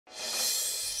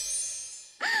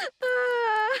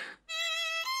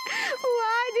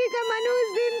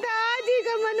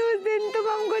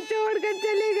छोड़कर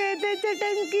चले गए थे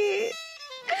चटंकी।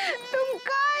 तुम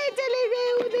कहाँ चले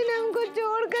गए उस दिन, हमको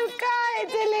छोड़कर कहाँ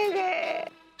चले गए?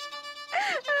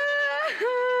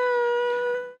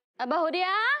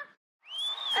 बहुरिया,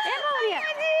 ए बहुरिया।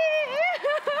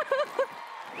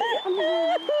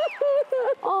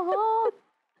 ओहो,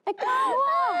 क्या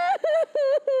हुआ?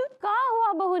 क्या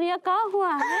हुआ बहुरिया, क्या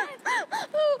हुआ?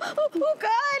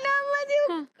 कहाँ ना मजी,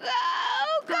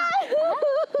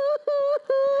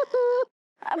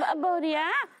 अब बहुरिया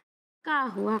क्या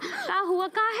हुआ? क्या हुआ?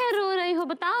 काहे रो रही हो?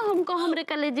 बताओ हमको, हमरे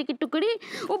कलेजे की टुकड़ी।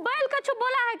 वो बैल का छो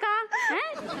बोला है का? हैं?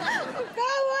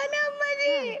 क्या हुआ ना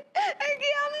मजी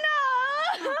कि हम ना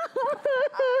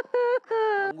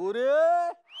अंगूरे,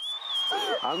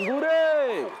 अंगूरे,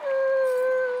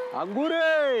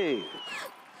 अंगूरे।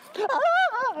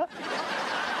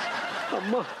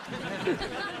 अम्मा।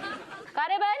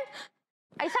 कारे बहन,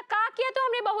 ऐसा का किया तो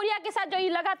हमने बहुरिया के साथ जो ये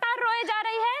लगातार रोए जा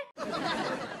रही है?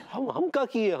 हम का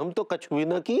किए? हम तो कछु भी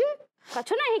ना किए।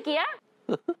 कछु नहीं किया?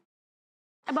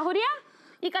 बहुरिया,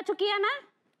 ये कछु किया ना?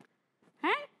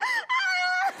 हैं?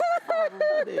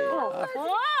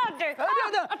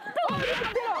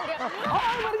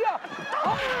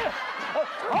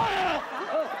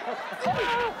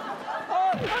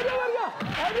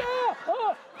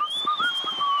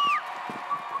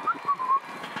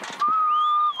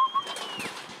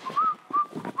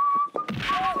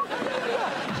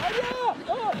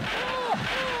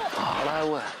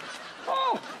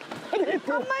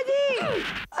 अम्मा जी,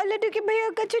 लड्डू के भैया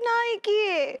कछु नहीं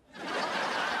किए,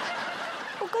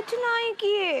 वो कछु नहीं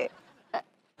किए।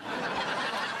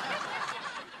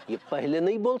 ये पहले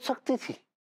नहीं बोल सकती थी,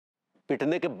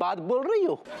 पिटने के बाद बोल रही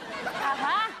हो?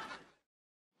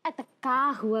 तो का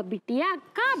हुआ बिटिया,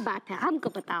 का बात है हमको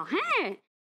बताओ। हैं?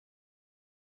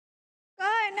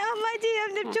 कहा ना अम्मा जी,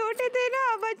 हम जब छोटे थे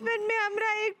ना, बचपन में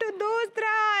हमारा एक तो दोस्त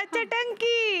रहा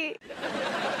चटंकी।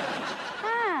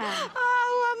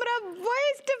 वो हमारा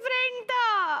बेस्ट फ्रेंड था।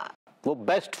 वो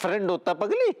बेस्ट फ्रेंड होता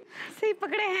पगली? सही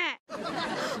पकड़े हैं।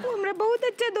 वो हमारा बहुत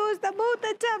अच्छा दोस्त था, बहुत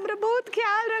अच्छा, हमारा बहुत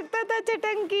ख्याल रखता था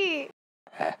चटंकी।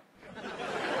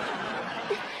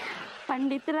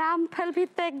 पंडित रामफल भी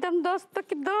तो एकदम दोस्तों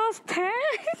की दोस्त है।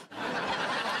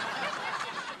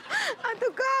 तो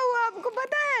क्या हुआ आपको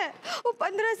पता है? वो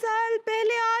 15 साल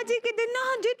पहले आज ही के दिन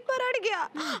ना जिद पर अड़ गया,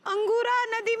 अंगूरा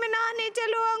नदी में नहाने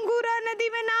चलो, अंगूरा नदी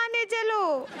में नहाने चलो।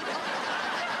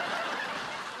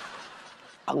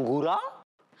 अंगूरा?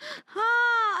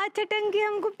 हाँ, अच्छा टंकी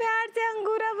हमको प्यार से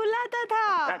अंगूरा बुलाता था।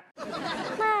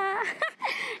 हाँ,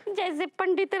 जैसे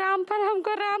पंडित रामफल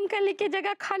हमको रामकली की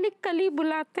जगह खाली कली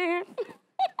बुलाते हैं।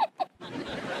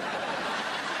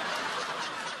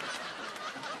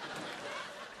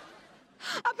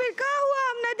 अब फिर क्या हुआ?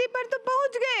 हम नदी पर तो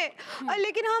पहुंच गए,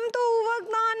 लेकिन हम तो वक्त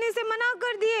नहाने से मना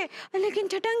कर दिए, लेकिन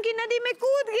चटंकी नदी में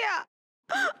कूद गया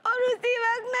और उसी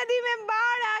वक्त नदी में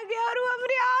बाढ़ आ गया और वो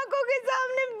हमारी आंखों के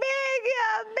सामने बह गया,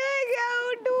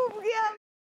 वो डूब गया।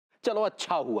 चलो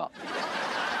अच्छा हुआ।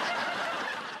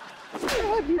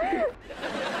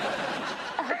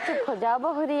 चुप हो जाओ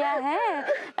बहुरिया है,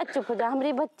 चुप हो जाओ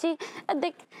हमारी बच्ची।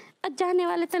 देख, जाने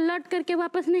वाले तो लौट करके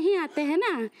वापस नहीं आते हैं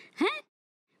ना, हैं?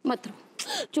 मत रो,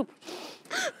 चुप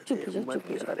चुप हो जाओ, चुप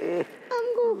हो जाओ।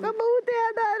 हमको का बहुत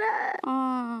याद आ रहा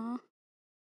है।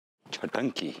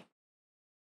 चटंकी,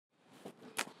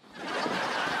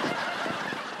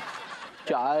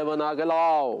 चाय बना के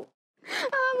लाओ।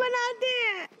 हाँ बनाते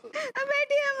हैं,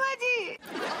 बैठिए अम्मा जी।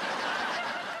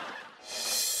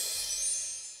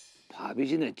 भाभी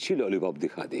जी ने अच्छी लॉलीपॉप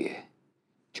दिखा दी है,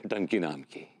 चटंकी नाम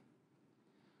की।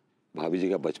 भाभी जी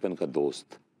का बचपन का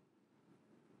दोस्त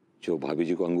जो भाभी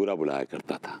जी को अंगूरा बुलाया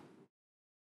करता था,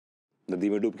 नदी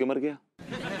में डूब के मर गया।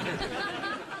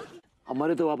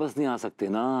 हमारे तो वापस नहीं आ सकते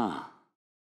ना,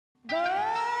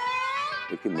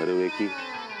 लेकिन मरे हुए की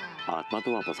आत्मा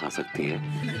तो वापस आ सकती है।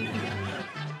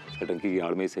 चटंकी की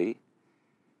आड़ में सही,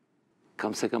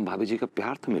 कम से कम भाभी जी का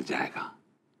प्यार तो मिल जाएगा।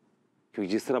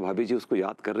 क्योंकि जिस तरह भाभी जी उसको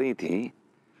याद कर रही थी,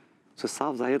 उससे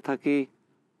साफ जाहिर था कि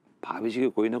भाभी जी की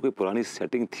कोई ना कोई पुरानी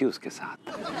सेटिंग थी उसके साथ।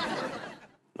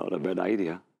 और bad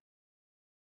idea.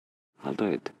 I'll do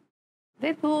it.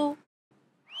 विभू,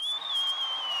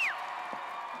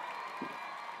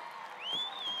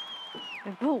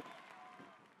 विभू,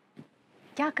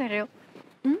 क्या कर रहे हो?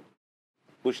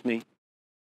 कुछ नहीं।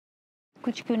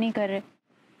 कुछ क्यों नहीं कर रहे?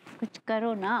 कुछ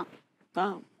करो ना।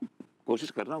 हाँ,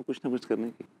 कोशिश कर रहा हूँ कुछ ना कुछ करने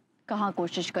की। कहाँ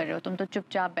कोशिश कर रहे हो? तुम तो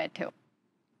चुपचाप बैठे हो।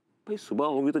 भाई सुबह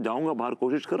होगी तो जाऊंगा बाहर,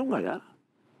 कोशिश करूंगा यार।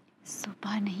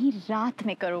 सुबह नहीं, रात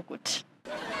में करो कुछ।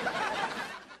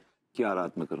 क्या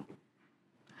रात में करूं?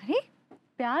 अरे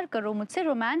प्यार करो मुझसे,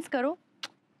 रोमांस करो।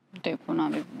 देखो ना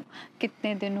विभू,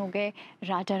 कितने दिन हो गए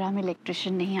राजा राम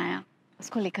इलेक्ट्रिशियन नहीं आया,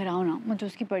 उसको लेकर आओ ना, मुझे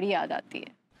उसकी बड़ी याद आती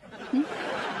है।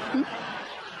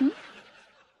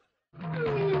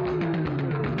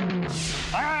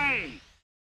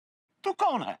 तू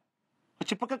कौन है?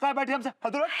 चिपक के काय बैठी हमसे?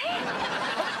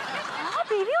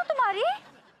 बीवी हो तुम्हारी?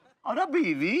 अरे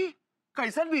बीवी?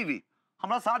 कैसन बीवी?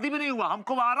 हमारा शादी भी नहीं हुआ,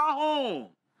 हमको आ रहा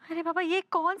हूँ। अरे बाबा, ये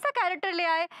कौन सा कैरेक्टर ले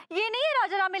आए? ये नहीं है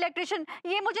राजा राम इलेक्ट्रिशियन,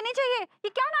 ये मुझे नहीं चाहिए। ये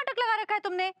क्या नाटक लगा रखा है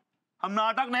तुमने? हम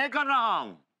नाटक नहीं कर रहा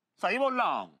हूँ, सही बोल रहा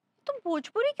हूँ। तुम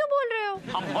भोजपुरी क्यों बोल रहे हो?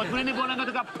 हम भोजपुरी नहीं बोलेंगे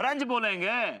तो क्या फ्रेंच बोलेंगे?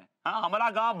 हाँ, हमारा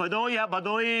गांव भदोई है,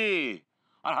 भदोई।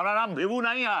 और हमारा नाम भिभू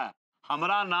नहीं है,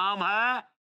 हमारा नाम है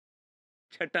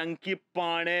छटंकी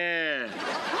पाणे।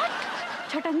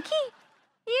 छटंकी?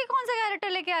 ये कौन सा कैरेक्टर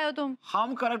लेके आए हो तुम?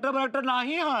 हम कैरेक्टर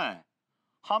नहीं हैं,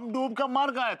 हम डूब कर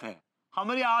मर गए थे,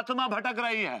 हमारी आत्मा भटक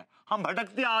रही है, हम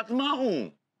भटकती आत्मा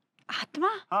हूँ। आत्मा?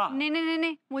 हाँ।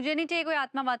 नहीं, मुझे नहीं चाहिए कोई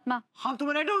आत्मा वात्मा। हम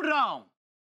तुम्हें नहीं ढूंढ रहा हूँ,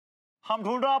 हम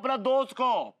ढूंढ रहा हूँ अपना दोस्त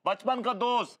को, बचपन का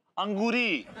दोस्त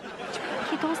अंगूरी।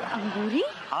 की दोस्त अंगूरी?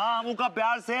 हाँ, हम उसका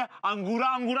प्यार से अंगूरा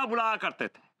अंगूरा बुलाया करते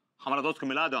थे। हमारा दोस्त को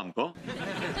मिला दो हमको।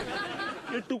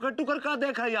 ये टुकर टुकर का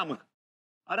देख रही हम?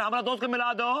 अरे हमारा दोस्त को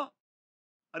मिला दो।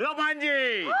 अरे ओ बहन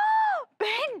जी!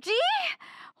 बहन जी!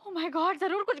 ओह माय गॉड,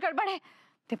 जरूर कुछ गड़बड़ है।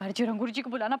 तिवारी जी और अंगूरी जी को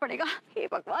बुलाना पड़ेगा। हे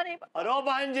भगवान, हे भगवान। अरे ओ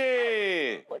बहन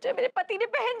जी! मुझे मेरे पति ने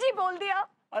बहन जी बोल दिया।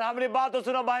 अरे हमारी बात तो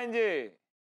सुनो बहन जी।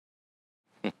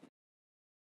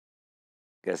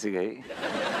 कैसी गई?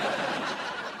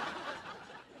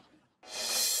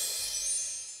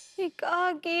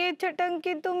 कहा किए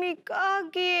छटंकी, तुम ही कहा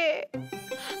किए?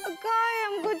 कहा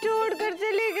हमको छोड़कर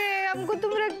चले गए, हमको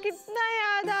तुम्हारा कितना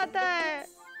याद आता है।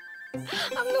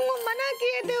 हम तुमको मना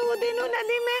किए थे वो दिन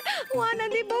नदी में, वहाँ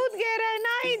नदी बहुत गहरा है,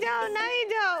 ना ही जाओ ना ही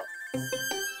जाओ,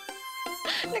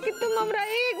 लेकिन तुम हमारा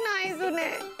एक ना ही सुने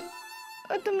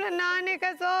और तुम्हारा नहाने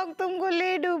का शौक तुमको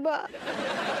ले डूबा।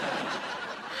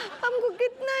 हमको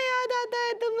कितना याद आता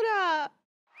है तुम्हारा।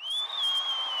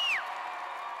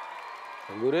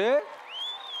 अंगूरे,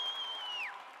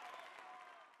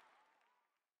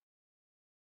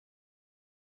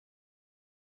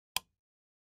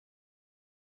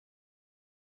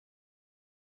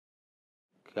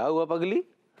 क्या हुआ पगली?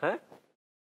 हैं?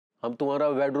 हम तुम्हारा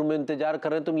बेडरूम में इंतजार कर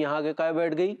रहे हैं, तुम यहाँ आके काहे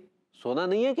बैठ गई? सोना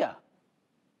नहीं है क्या?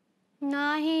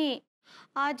 नहीं,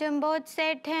 आज हम बहुत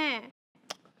सेट हैं।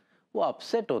 वो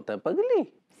अपसेट होता है पगली।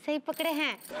 सही पकड़े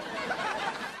हैं।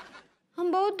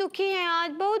 हम बहुत दुखी हैं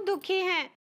आज, बहुत दुखी हैं।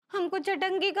 हमको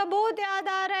छटंकी का बहुत याद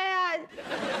आ रहा है आज।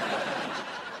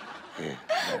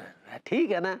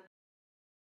 ठीक है ना,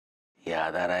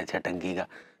 याद आ रहा है छटंकी का,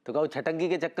 तो कहो छटंकी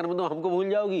के चक्कर में तो हमको भूल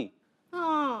जाओगी।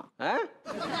 हाँ। हैं?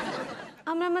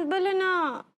 हमरा मत बोले ना।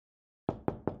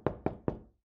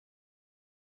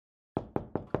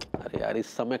 अरे यार,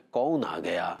 इस समय कौन आ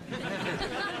गया?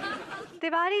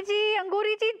 तिवारी जी,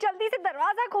 अंगूरी जी, जल्दी से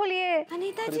दरवाजा खोलिए।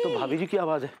 अनीता अरे जी। तो भाभी जी की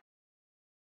आवाज है।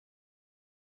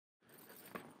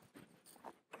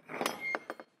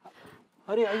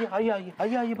 अरे आइए आइए आइए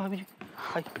आइए आइए भाभी जी,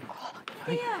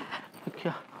 आइए।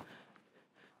 क्या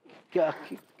क्या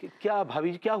क्या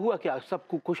भाभी जी, क्या हुआ? क्या सब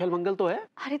कुशल मंगल तो है?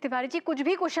 अरे तिवारी जी, कुछ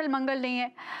भी कुशल मंगल नहीं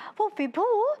है। वो विभू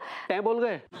तय बोल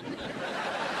गए?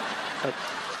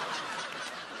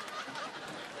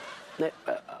 नहीं,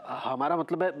 हमारा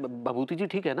मतलब है विभूति जी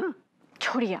ठीक है ना?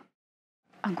 छोड़िए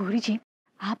अंगूरी जी,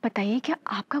 आप बताइए, क्या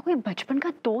आपका कोई बचपन का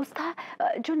दोस्त था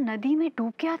जो नदी में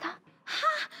डूब गया था?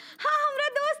 हाँ हाँ, हमारा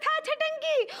दोस्त था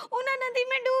छटंकी, उन्हें नदी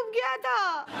में डूब गया था।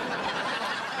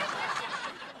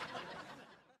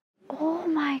 ओह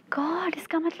माय गॉड,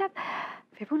 इसका मतलब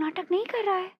विभू नाटक नहीं कर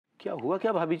रहा है। क्या हुआ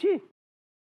क्या भाभी जी?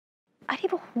 अरे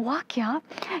वो हुआ क्या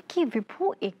कि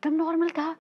विभू एकदम नॉर्मल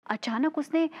था, अचानक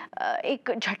उसने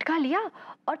एक झटका लिया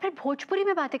और फिर भोजपुरी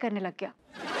में बातें करने लग गया।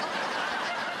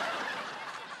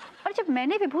 और जब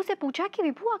मैंने विभू से पूछा कि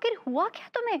विभू आखिर हुआ क्या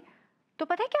तुम्हें, तो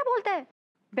पता है क्या बोलता है?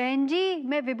 बहन जी,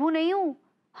 मैं विभू नहीं हूँ,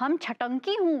 हम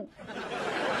छटंकी हूँ,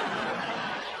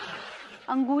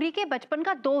 अंगूरी के बचपन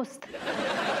का दोस्त।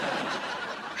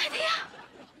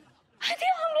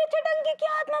 हमरे छटंकी की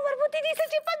आत्मा विभूति जी से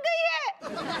चिपक गई है।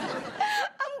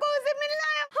 हमको उसे मिलना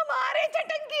है, हमारे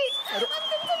छटंकी। हम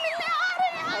तुमसे मिलने आ रहे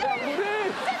हैं।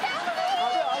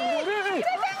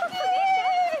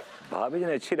 भाभी जी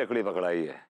ने अच्छी लकड़ी पकड़ाई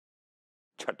है,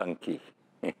 छटंकी।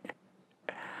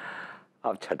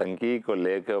 अब छटंकी को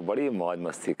लेकर बड़ी मौज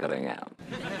मस्ती करेंगे हम।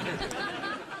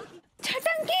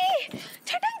 छटंकी,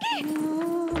 छटंकी।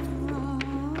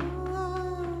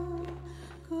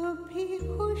 कभी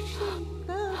खुशी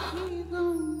कभी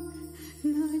गम, न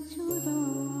जुदा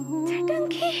हूं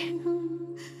छटंकी।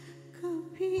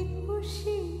 कभी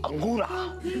खुशी अंगूरा।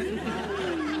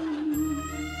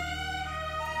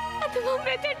 तुम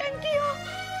हमरे छटंकी हो,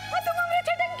 तुम हमरे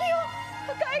छटंकी हो।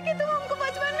 काहे कि तुम हमको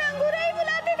बचपन में अंगूरा ही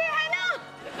बुलाते थे, है ना?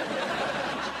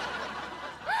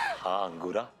 हाँ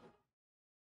अंगूरा।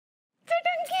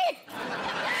 छटंकी,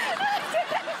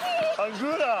 छटंकी,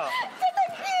 अंगूरा,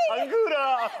 छटंकी, अंगूरा,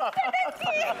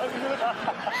 अंगूरा।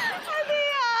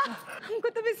 हमको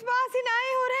तो विश्वास ही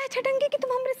नहीं हो रहा है छटंकी कि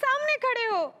तुम हमरे सामने खड़े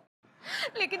हो,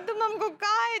 लेकिन तुम हमको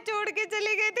काहे छोड़ के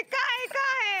चले गए थे? काहे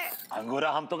काहे?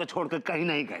 अंगूरा हम तो के छोड़ कर कहीं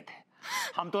नहीं गए थे,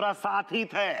 हम तोरा साथ ही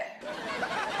थे।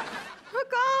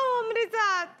 कहाँ हो हमरे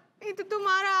साथ? ये तो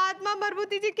तुम्हारा आत्मा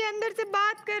भरभूति जी के अंदर से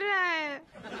बात कर रहा है।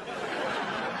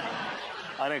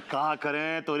 अरे क्या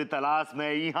करें, तोरी तलाश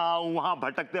में यहाँ वहाँ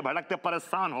भटकते भटकते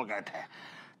परेशान हो गए थे।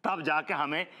 तब जाके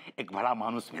हमें एक बड़ा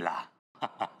मानुस मिला,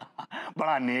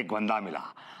 बड़ा नेक बंदा मिला।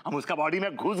 हम उसका बॉडी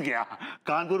में घुस गया।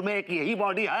 कानपुर में एक यही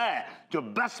बॉडी है जो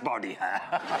बेस्ट बॉडी है।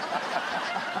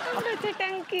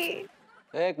 छटंकी,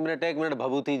 एक मिनट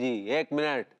भभूति जी, एक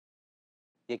मिनट।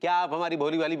 ये क्या आप हमारी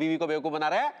भोली वाली बीवी को बेवकूफ बना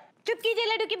रहे हैं? चुप कीजिए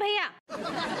लड्डू की भैया।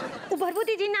 वो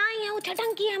भरभूति जी ना ही है, वो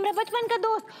छटंकी है, हमारा बचपन का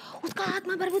दोस्त। उसका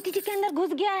आत्मा भरभूति जी के अंदर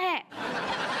घुस गया है।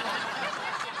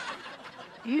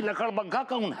 ये लकड़बग्गा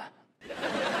कौन है?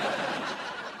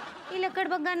 ये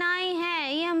लकड़बग्गा ना ही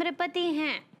है, ये हमारे पति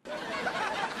हैं।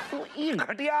 तो ये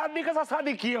घटिया आदमी के साथ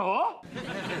शादी किए हो?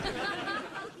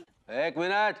 एक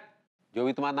मिनट, जो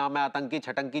भी तुम्हारा नाम है, आतंकी,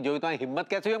 छटंकी, जो भी तुम्हारी हिम्मत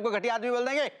कैसे हुई हमको घटिया आदमी बोल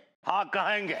देंगे? हाँ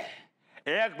कहेंगे,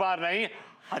 एक बार नहीं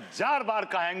 1000 बार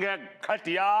कहेंगे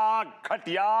घटिया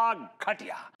घटिया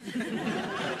घटिया।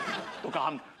 तो कहा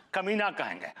हम कमीना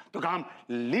कहेंगे, तो कहा हम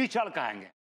लीचड़ कहेंगे।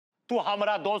 तू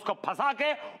हमारा दोस्त को फंसा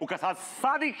के उसके साथ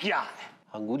शादी किया है।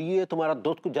 अंगूरी, ये तुम्हारा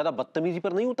दोस्त कुछ ज्यादा बदतमीजी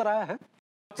पर नहीं उतर आया है?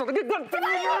 क्या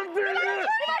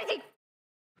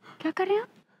कर रहे हैं आप?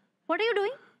 What are you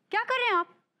doing? क्या कर रहे हैं आप?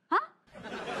 हाँ?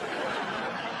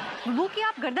 विभू की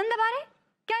आप गर्दन दबा रहे हैं?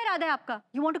 क्या इरादा है आपका?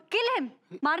 You want to kill him?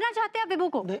 मारना चाहते हैं आप विभू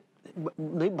को?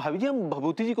 नहीं भाभी जी, हम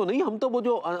भभूति जी को नहीं, हम तो वो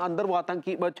जो अंदर वो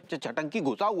आतंकी छटंकी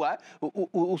घुसा हुआ है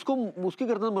उसको, उसकी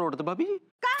गर्दन मरोड़ दे भाभी जी।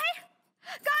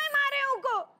 काहे मारे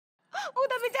उनको? वो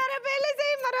तो बेचारा पहले से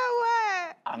ही मरा हुआ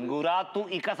है। अंगूरा, तू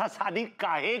इका साथ शादी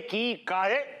काहे की?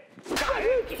 काहे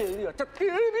तिवारी जी,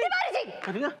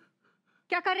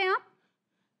 क्या कर रहे हैं आप?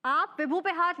 आप विभू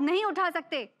पे हाथ नहीं उठा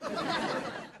सकते।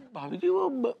 भाभी जी वो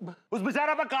उस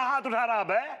बेचारा पर कहाँ हाथ उठा रहा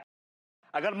है?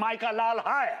 अगर माई का लाल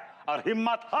है और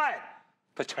हिम्मत है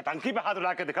तो छटंकी पे हाथ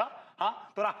उठा के दिखा।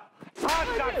 हाँ, तोरा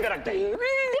हाथ काट के रख दे।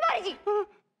 तिवारी जी,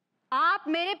 आप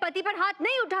मेरे पति पर हाथ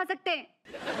नहीं उठा सकते।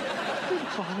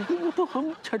 भाभी जी, वो तो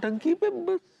हम छटंकी पे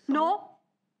बस। No,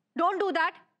 don't do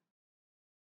that.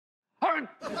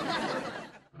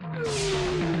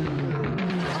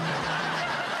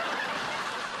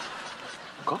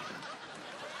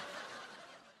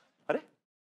 अरे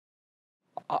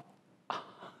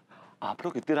आप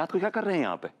लोग इतनी रात को क्या कर रहे हैं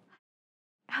यहाँ पे?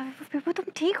 विभू, तुम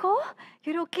ठीक हो?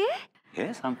 You're okay?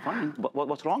 Yes, I'm fine.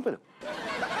 What's wrong with you?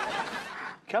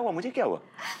 क्या हुआ? मुझे क्या हुआ?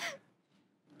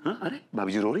 हाँ, अरे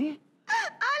भाभी जी रो रही हैं?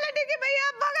 लड्डू के भैया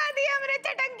भगा दिया मेरे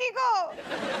छटंकी को।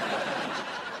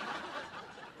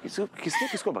 किसने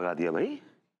किसको भगा दिया भाई?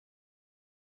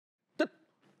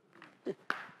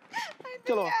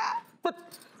 चलो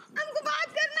हमको बात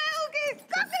करना है। ओके,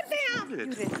 क्या करते हैं आप?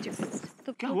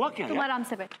 तो क्या हुआ? क्या तुम आराम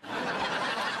से बैठ।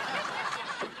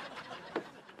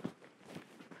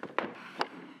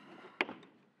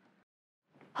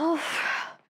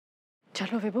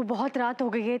 चलो विभू, बहुत रात हो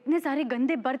गई है, इतने सारे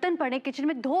गंदे बर्तन पड़े किचन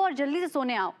में, धो और जल्दी से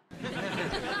सोने आओ।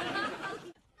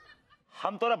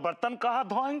 हम तोरा बर्तन कहाँ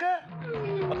धोएंगे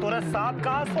और तोरे साथ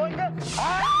कहाँ सोएंगे?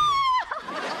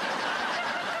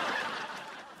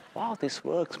 Wow, this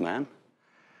works, man.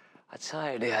 अच्छा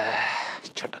आइडिया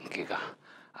है छटंकी का।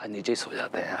 आज नीचे ही सो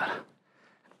जाते हैं यार,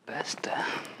 बेस्ट है।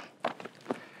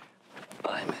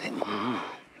 बाय मेरी माँ।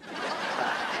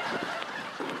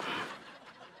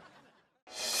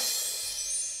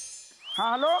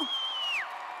 हाँ हेलो,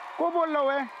 को बोल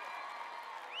रहे हो?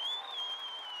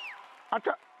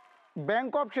 अच्छा,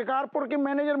 बैंक ऑफ शिकारपुर के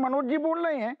मैनेजर मनोज जी बोल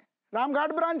रहे हैं,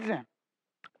 रामघाट ब्रांच से।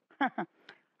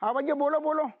 हाँ भैया, बोलो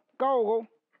बोलो, कहो गो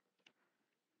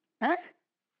हैं?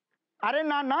 अरे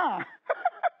ना ना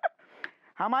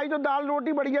हमारी तो दाल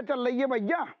रोटी बढ़िया चल रही है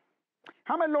भैया,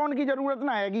 हमें लोन की जरूरत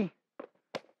ना हैगी।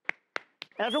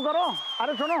 ऐसा करो,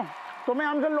 अरे सुनो, तुम्हें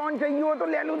हमसे लोन चाहिए हो तो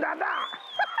ले लूं दादा।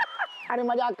 अरे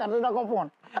मजाक कर रहे, रखो फोन।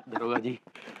 दरोगा जी,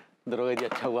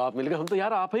 अच्छा हुआ आप मिल गए, हम तो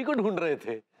यार आप ही को ढूंढ रहे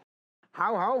थे।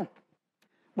 हाउ हाउ,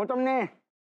 वो तुमने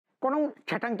कौन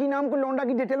छटंकी नाम को लौंडा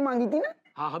की डिटेल मांगी थी ना?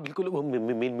 हाँ बिल्कुल, वो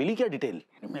मिली क्या डिटेल?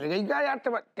 मिल गई क्या यार?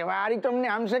 तिवारी तुमने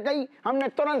हमसे कही, हमने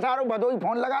तुरंत सारों भदोई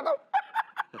फोन लगा दो।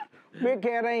 वे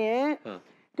कह रहे हैं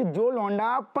कि जो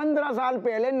लौंडा 15 साल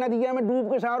पहले नदिया में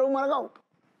डूब के सारों मर गया।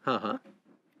 हाँ हाँ,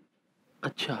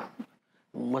 अच्छा,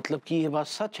 मतलब कि ये बात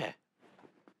सच है।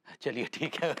 चलिए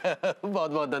ठीक है,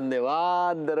 बहुत बहुत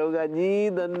धन्यवाद दरोगा जी,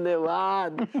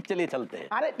 धन्यवाद। चलिए चलते हैं।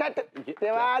 अरे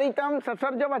तिवारी, तुम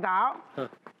ससुर जो बताओ,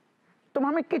 तुम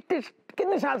हमें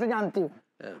कितने साल से जानती हो?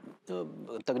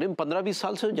 तकरीबन 15-20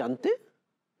 साल से जानते।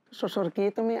 ससुर की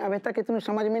तुम्हें अभी तक इतनी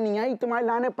समझ में नहीं आई। तुम्हारे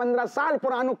लाने 15 साल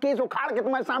पुरानो केस उखाड़ के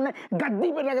तुम्हारे सामने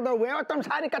गद्दी पे रख दो हुए और तुम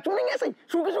सारे कचू नहीं ऐसे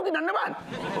सूखी सूखी। धन्यवाद।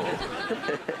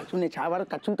 कचू ने छावर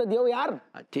कचू तो दियो यार।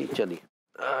 ठीक, चलिए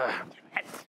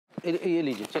ये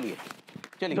लीजिए, चलिए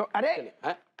चलिए। अरे चलिए।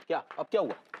 क्या अब क्या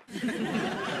हुआ?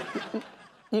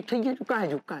 ये ठीक है, झुका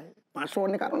है 500 और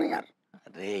निकालो ना यार।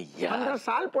 अरे यार 15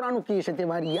 साल पुरानो केस है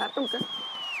तिवारी यार तुम कर।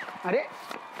 अरे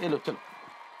ये लो, चलो।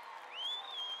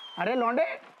 अरे लौंडे,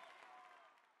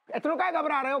 इतना क्या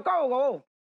घबरा रहे हो? क्या होगा वो?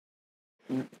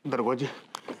 दरोगा जी,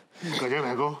 गजब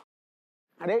है गो।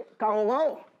 अरे क्या होगा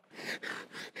वो?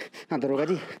 हाँ दरोगा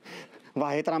जी,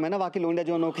 वाह इतना में ना वाकई लोंडिया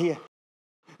जो अनोखी है,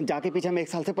 जाके पीछे हम 1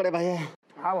 साल से पड़े भाई है।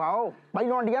 आओ भाई,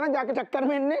 लौंडिया ना जाके चक्कर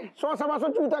में इनने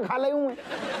 100-125 जूता खा ले हुए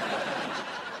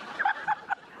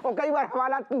और कई बार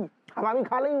हवा भी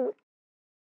खा ले हुए।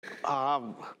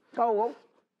 क्या होगा?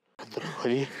 दरोगा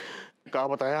जी, क्या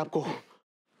बताया आपको,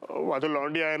 वहाँ जो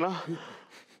लौंडिया है ना,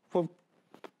 वो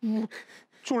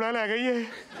चुड़ैल है गई है।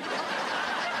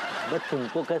 बस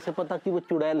तुमको कैसे पता कि वो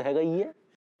चुड़ैल है गई है?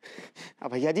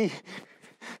 अब भैया जी,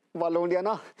 वह लोंडिया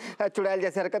ना चुड़ैल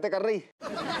जैसे हरकतें कर रही।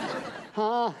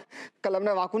 हाँ, कल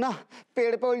हमने वाकू ना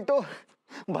पेड़ पे उल्टो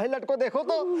भाई लटको देखो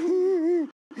तो।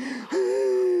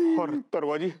 और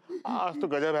दरोगा जी, आज तो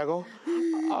गजब है गो।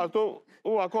 आज तो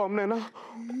वाको हमने ना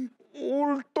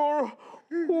उल्टो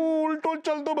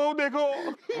चल तो बहु देखो।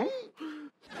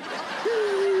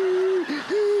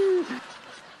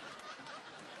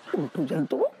 उल्टो चल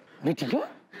तो नहीं ठीक है।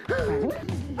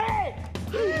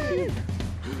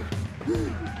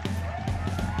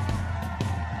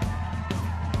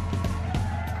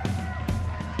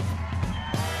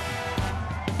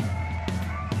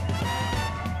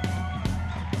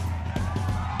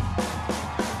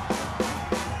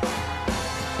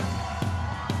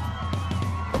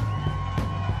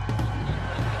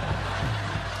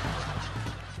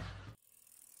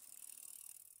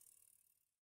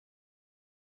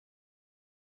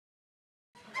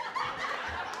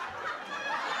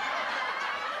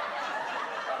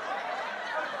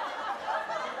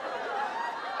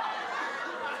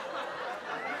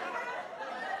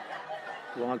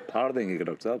 तो आँख फाड़ देंगे क्या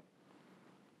डॉक्टर साहब?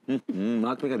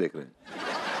 आँख में क्या देख रहे हैं?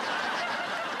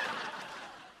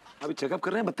 अभी चेकअप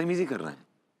कर रहे हैं, बदतमीजी कर रहे हैं।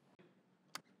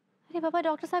 अरे बाबा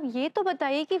डॉक्टर साहब, ये तो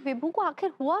बताइए कि विभू को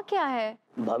आखिर हुआ क्या है?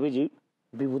 भाभी जी,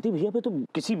 विभूति भैया पे तो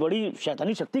किसी बड़ी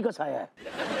शैतानी शक्ति का साया है।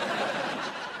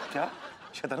 क्या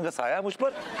शैतान का साया है मुझ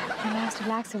पर?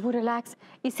 रिलैक्स विभू, रिलैक्स।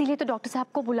 इसीलिए तो डॉक्टर साहब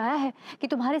को बुलाया है कि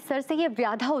तुम्हारे सर से ये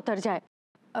व्याधा उतर जाए।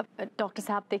 डॉक्टर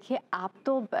साहब देखिए, आप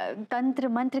तो तंत्र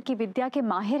मंत्र की विद्या के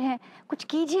माहिर हैं, कुछ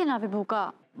कीजिए ना विभू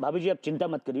का। भाभी जी आप चिंता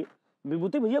मत करिए,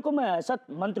 विभूति भैया को मैं ऐसा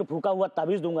मंत्र फूका हुआ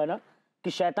ताबीज दूंगा ना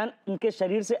कि शैतान इनके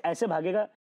शरीर से ऐसे भागेगा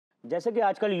जैसे कि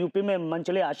आजकल यूपी में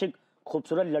मनचले आशिक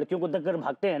खूबसूरत लड़कियों को देखकर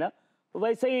भागते हैं ना,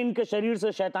 वैसे ही इनके शरीर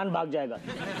से शैतान भाग जाएगा।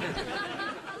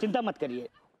 चिंता मत करिए।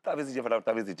 ताबीज दीजिए फटाफट,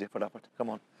 ताबीज दीजिए फटाफट। Come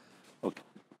on. ओके,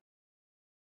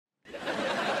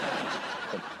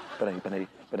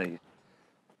 पहनाइए।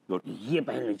 गुड, ये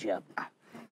पहन लीजिए आप।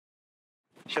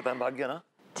 शैतान भाग गया ना?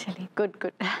 चलिए,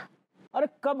 गुड। अरे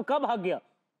कब भाग गया?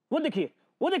 वो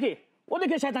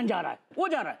देखिए शैतान जा रहा है, वो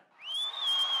जा रहा है।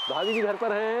 भाभी जी घर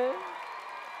पर हैं?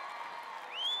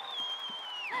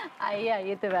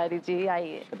 आइए तिवारी जी,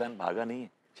 आइए। शैतान भागा नहीं है,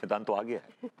 शैतान तो आ गया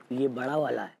है। ये बड़ा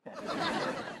वाला है।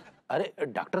 अरे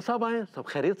डॉक्टर साहब आए, सब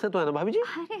खैरियत से तो है ना भाभी जी?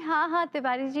 अरे हाँ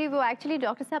तिवारी जी, वो एक्चुअली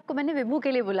डॉक्टर साहब को मैंने विभू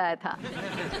के लिए बुलाया था।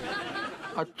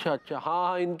 अच्छा,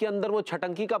 हाँ, इनके अंदर वो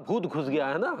छटंकी का भूत घुस गया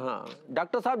है ना। हाँ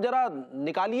डॉक्टर साहब, जरा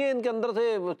निकालिए इनके अंदर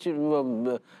से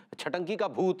छटंकी का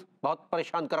भूत, बहुत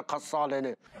परेशान कर रखा साले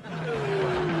ने।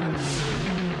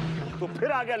 तो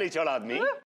फिर आ गया लीचड़ आदमी।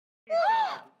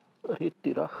 अरे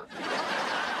तेरा,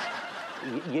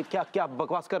 ये क्या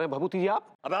बकवास कर रहे हैं भभूति जी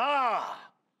आप? अब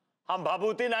हम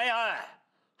भभूति नहीं हैं,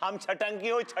 हम छटंकी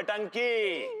हो,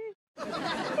 छटंकी।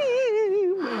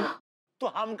 तू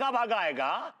हमका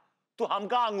भगाएगा, तू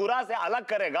हमका अंगूरा से अलग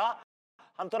करेगा,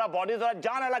 हम थोड़ा बॉडी थोड़ा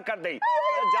जान अलग कर दे।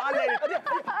 जान ले।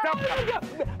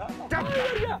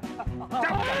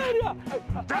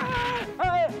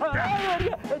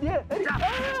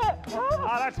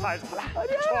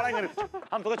 छोड़ेंगे,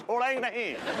 हम तुझे छोड़ेंगे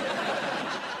नहीं।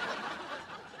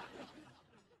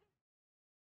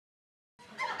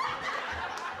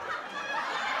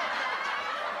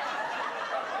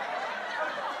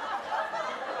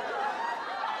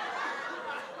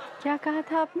 क्या कहा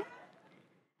था आपने?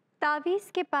 तावीज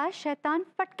के पास शैतान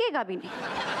फटकेगा भी नहीं।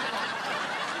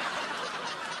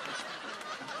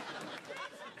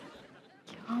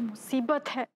 क्या मुसीबत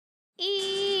है।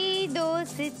 ई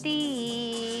दोस्ती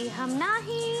हम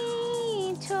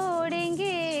नहीं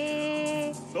छोड़ेंगे,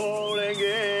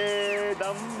 छोड़ेंगे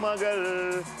दम मगर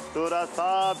तेरा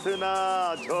साथ ना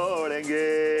छोड़ेंगे।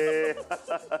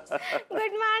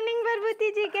 गुड मॉर्निंग भरभूति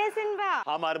जी, कैसे बा?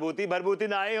 हम भरभूति भरभूति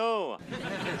ना ही हो,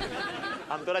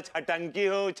 हम तोरा छटंकी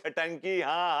हो, छटंकी।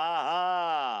 हाँ हाँ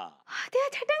हाँ। तेरा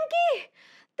छटंकी,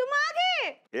 तुम आ गए?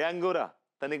 ये अंगूरा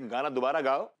तनिक गाना दोबारा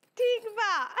गाओ। ठीक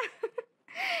बा।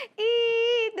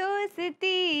 ई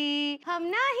दोस्ती हम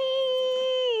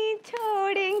नहीं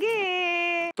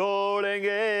छोड़ेंगे,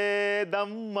 तोड़ेंगे दम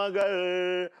मगर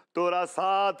तेरा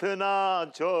साथ ना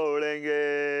छोड़ेंगे।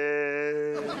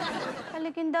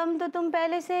 लेकिन दम तो तुम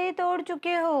पहले से ही तोड़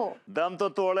चुके हो। दम तो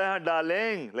तोड़े हैं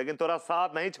डार्लिंग, लेकिन तेरा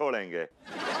साथ नहीं छोड़ेंगे।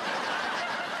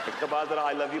 एक तो बात, जरा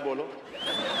आई लव यू बोलो।